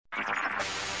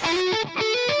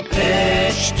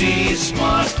HT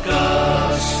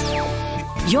Smartcast.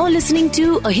 You're listening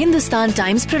to a Hindustan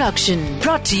Times production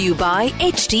brought to you by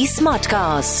HT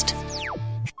Smartcast.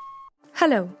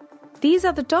 Hello, these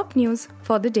are the top news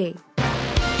for the day.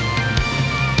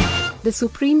 The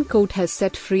Supreme Court has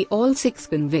set free all 6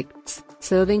 convicts,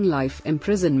 serving life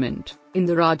imprisonment, in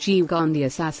the Rajiv Gandhi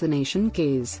assassination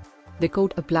case. The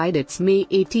court applied its May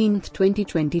 18,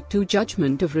 2022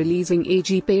 judgment of releasing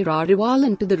AG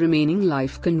Perarivalan to the remaining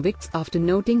life convicts after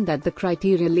noting that the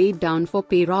criteria laid down for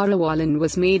Perarivalan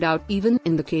was made out even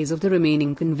in the case of the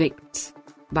remaining convicts.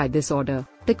 By this order,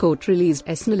 the court released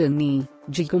S. Nalini,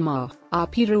 Jaykumar,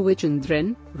 R.P.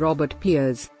 Ravichandran, Robert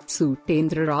Pierce,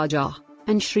 Sutendra Raja,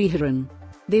 and Sriharan.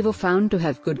 They were found to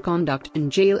have good conduct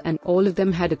in jail and all of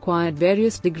them had acquired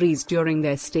various degrees during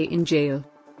their stay in jail.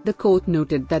 The court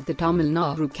noted that the Tamil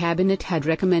Nadu cabinet had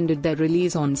recommended their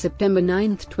release on September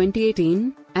 9,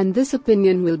 2018, and this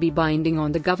opinion will be binding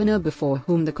on the governor before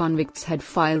whom the convicts had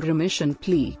filed remission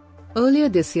plea. Earlier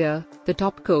this year, the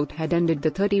top court had ended the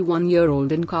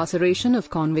 31-year-old incarceration of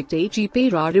convict A.G.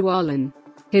 Perarivalan.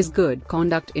 His good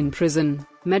conduct in prison,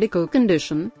 medical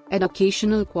condition,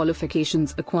 educational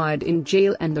qualifications acquired in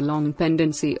jail and the long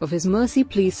pendency of his mercy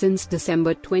plea since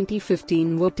December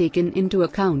 2015 were taken into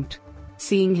account.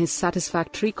 Seeing his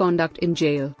satisfactory conduct in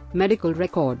jail, medical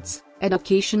records,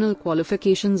 educational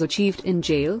qualifications achieved in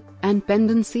jail, and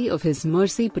pendency of his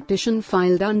mercy petition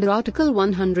filed under Article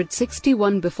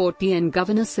 161 before TN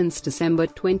Governor since December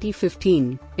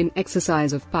 2015, in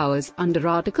exercise of powers under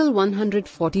Article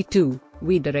 142,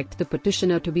 we direct the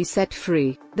petitioner to be set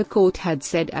free, the court had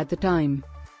said at the time.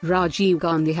 Rajiv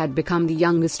Gandhi had become the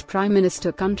youngest Prime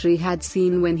Minister country had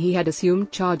seen when he had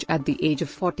assumed charge at the age of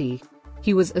 40.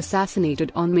 He was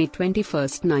assassinated on May 21,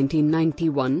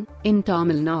 1991, in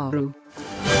Tamil Nadu.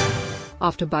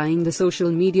 After buying the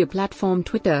social media platform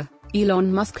Twitter,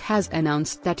 Elon Musk has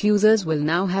announced that users will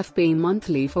now have to pay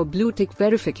monthly for blue tick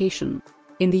verification.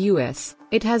 In the US,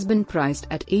 it has been priced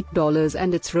at $8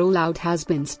 and its rollout has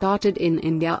been started in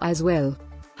India as well.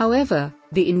 However,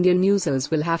 the Indian users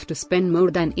will have to spend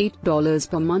more than $8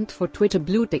 per month for Twitter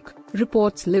blue tick,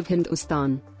 reports Live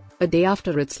Hindustan. A day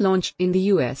after its launch in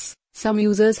the US, some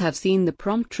users have seen the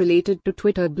prompt related to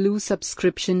Twitter Blue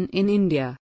subscription in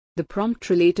India. The prompt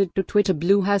related to Twitter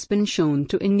Blue has been shown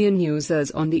to Indian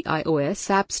users on the iOS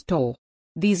App Store.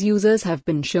 These users have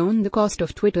been shown the cost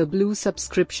of Twitter Blue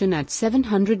subscription at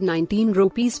 719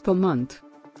 rupees per month.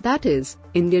 That is,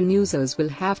 Indian users will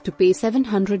have to pay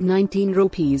 719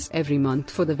 rupees every month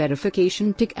for the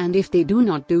verification tick and if they do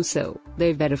not do so,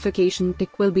 their verification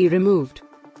tick will be removed.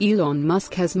 Elon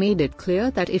Musk has made it clear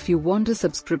that if you want a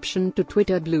subscription to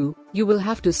Twitter Blue, you will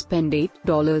have to spend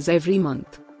 $8 every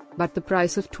month. But the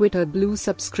price of Twitter Blue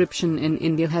subscription in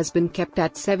India has been kept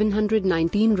at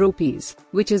 719 rupees,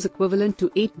 which is equivalent to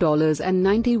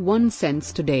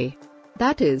 $8.91 today.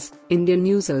 That is, Indian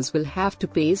users will have to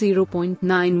pay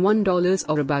 $0.91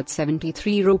 or about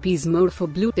 73 rupees more for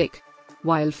blue tick.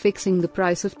 While fixing the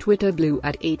price of Twitter Blue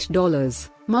at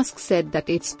 $8, Musk said that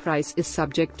its price is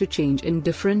subject to change in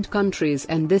different countries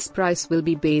and this price will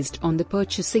be based on the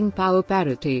purchasing power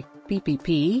parity,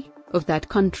 PPP, of that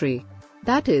country.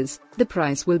 That is, the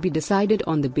price will be decided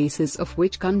on the basis of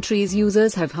which country's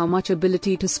users have how much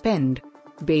ability to spend.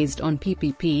 Based on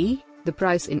PPP, the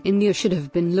price in India should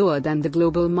have been lower than the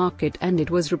global market and it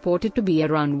was reported to be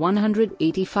around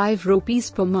 185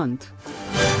 rupees per month.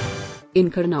 In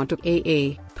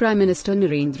Karnataka, Prime Minister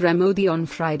Narendra Modi on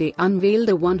Friday unveiled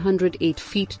a 108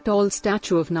 feet tall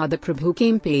statue of Nadaprabhu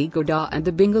Kempegowda at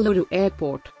the Bengaluru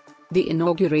airport. The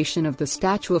inauguration of the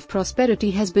Statue of Prosperity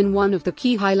has been one of the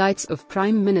key highlights of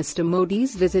Prime Minister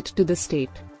Modi's visit to the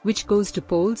state, which goes to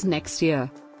polls next year.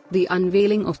 The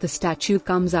unveiling of the statue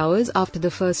comes hours after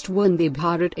the first Vande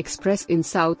Bharat Express in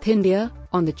South India,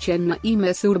 on the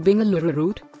Chennai-Mysuru-Bengaluru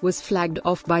route, was flagged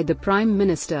off by the Prime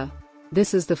Minister.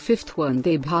 This is the 5th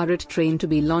Vande Bharat train to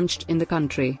be launched in the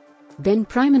country. Then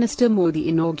Prime Minister Modi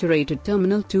inaugurated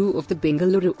Terminal 2 of the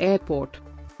Bengaluru airport.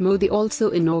 Modi also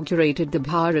inaugurated the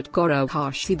Bharat Gaurav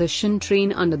Kashi Darshan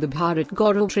train under the Bharat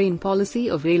Gaurav train policy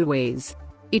of railways.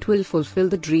 It will fulfill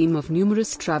the dream of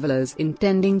numerous travellers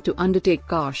intending to undertake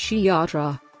Kashi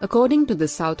Yatra, according to the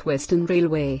South Western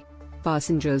Railway.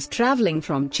 Passengers travelling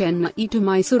from Chennai to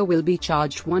Mysore will be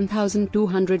charged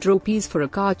 1,200 rupees for a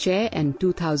car chair and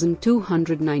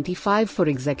 2,295 for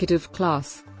executive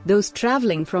class. Those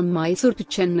travelling from Mysore to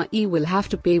Chennai will have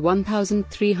to pay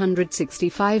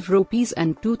 1,365 rupees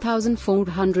and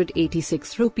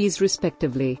 2,486 rupees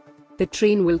respectively. The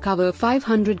train will cover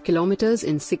 500 kilometers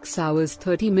in 6 hours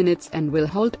 30 minutes and will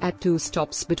halt at 2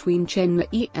 stops between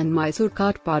Chennai and Mysore,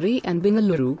 Katpari and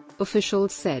Bengaluru,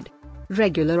 officials said.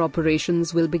 Regular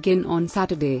operations will begin on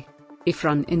Saturday. If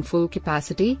run in full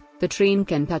capacity, the train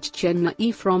can touch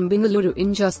Chennai from Bengaluru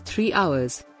in just 3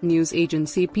 hours, news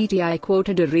agency PTI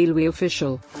quoted a railway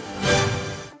official.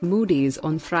 Moody's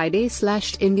on Friday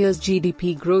slashed India's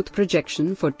GDP growth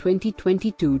projection for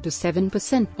 2022 to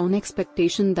 7% on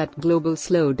expectation that global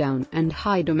slowdown and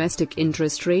high domestic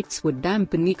interest rates would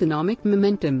dampen economic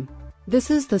momentum.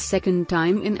 This is the second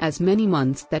time in as many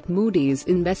months that Moody's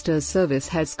Investors Service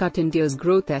has cut India's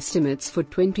growth estimates for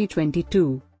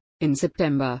 2022. In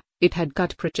September, it had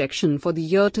cut projection for the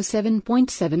year to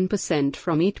 7.7%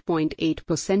 from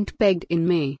 8.8% pegged in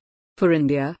May. For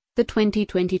India, the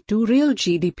 2022 real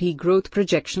GDP growth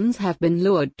projections have been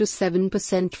lowered to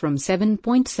 7% from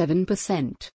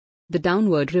 7.7%. The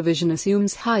downward revision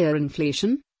assumes higher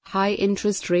inflation, high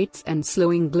interest rates and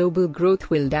slowing global growth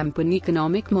will dampen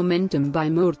economic momentum by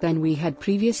more than we had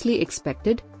previously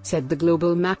expected, said the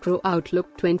Global Macro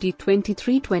Outlook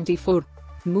 2023-24.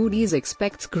 Moody's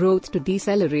expects growth to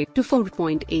decelerate to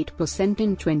 4.8%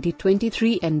 in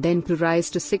 2023 and then to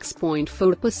rise to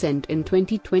 6.4% in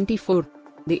 2024.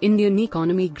 The Indian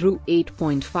economy grew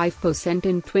 8.5%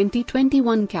 in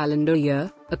 2021 calendar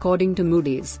year, according to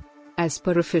Moody's. As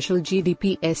per official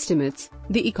GDP estimates,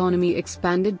 the economy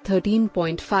expanded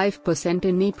 13.5%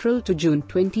 in April to June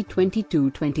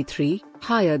 2022-23,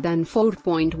 higher than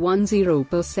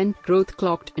 4.10% growth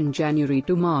clocked in January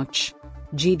to March.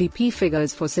 GDP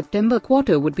figures for September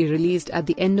quarter would be released at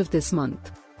the end of this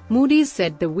month. Moody's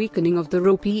said the weakening of the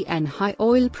rupee and high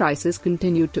oil prices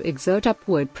continued to exert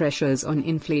upward pressures on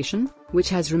inflation, which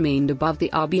has remained above the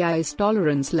RBI's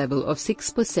tolerance level of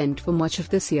 6% for much of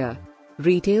this year.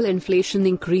 Retail inflation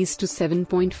increased to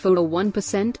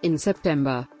 7.41% in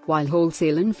September, while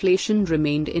wholesale inflation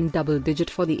remained in double-digit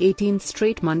for the 18th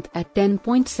straight month at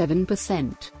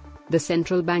 10.7%. The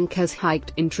central bank has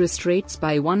hiked interest rates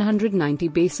by 190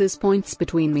 basis points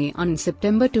between May and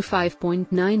September to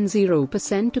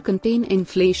 5.90% to contain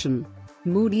inflation.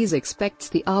 Moody's expects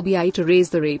the RBI to raise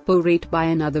the repo rate by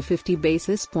another 50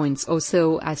 basis points or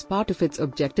so as part of its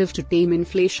objective to tame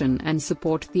inflation and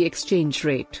support the exchange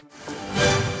rate.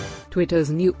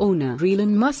 Twitter's new owner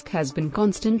Elon Musk has been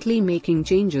constantly making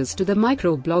changes to the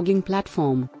microblogging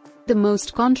platform. The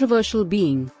most controversial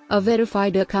being a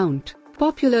verified account,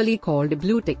 popularly called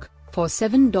Blue Tick, for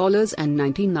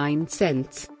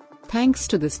 $7.99. Thanks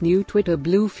to this new Twitter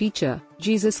Blue feature,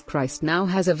 Jesus Christ now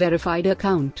has a verified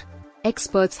account.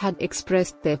 Experts had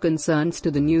expressed their concerns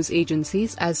to the news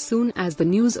agencies as soon as the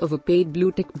news of a paid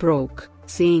Blue Tick broke,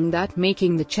 saying that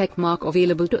making the checkmark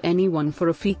available to anyone for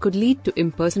a fee could lead to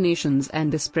impersonations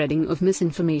and the spreading of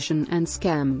misinformation and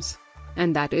scams.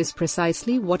 And that is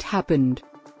precisely what happened.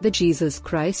 The Jesus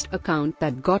Christ account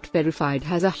that got verified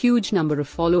has a huge number of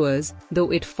followers, though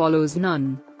it follows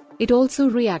none. It also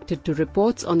reacted to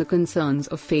reports on the concerns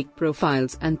of fake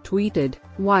profiles and tweeted,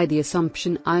 "Why the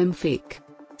assumption I'm fake?"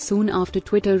 Soon after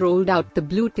Twitter rolled out the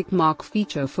blue tick mark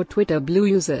feature for Twitter Blue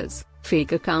users,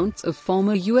 fake accounts of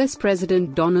former US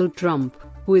President Donald Trump,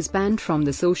 who is banned from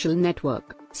the social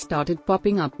network, started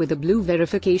popping up with a blue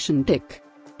verification tick.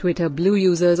 Twitter Blue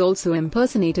users also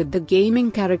impersonated the gaming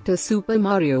character Super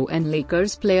Mario and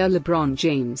Lakers player LeBron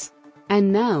James.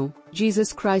 And now,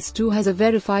 Jesus Christ too has a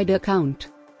verified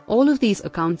account. All of these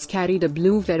accounts carried a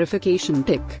blue verification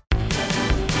tick.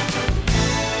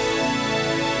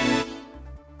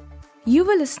 You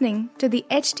were listening to the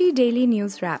HT Daily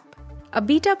News Wrap, a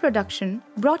beta production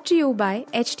brought to you by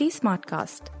HT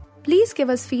Smartcast. Please give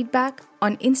us feedback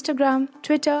on Instagram,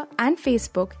 Twitter, and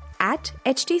Facebook at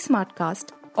HT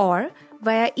Smartcast or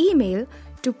via email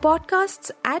to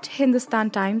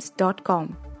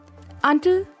podcasts@hindustantimes.com.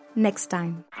 Until next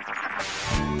time.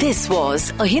 This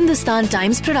was a Hindustan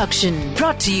Times production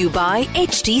brought to you by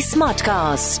HT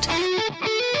Smartcast.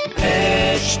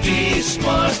 HT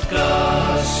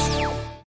Smartcast.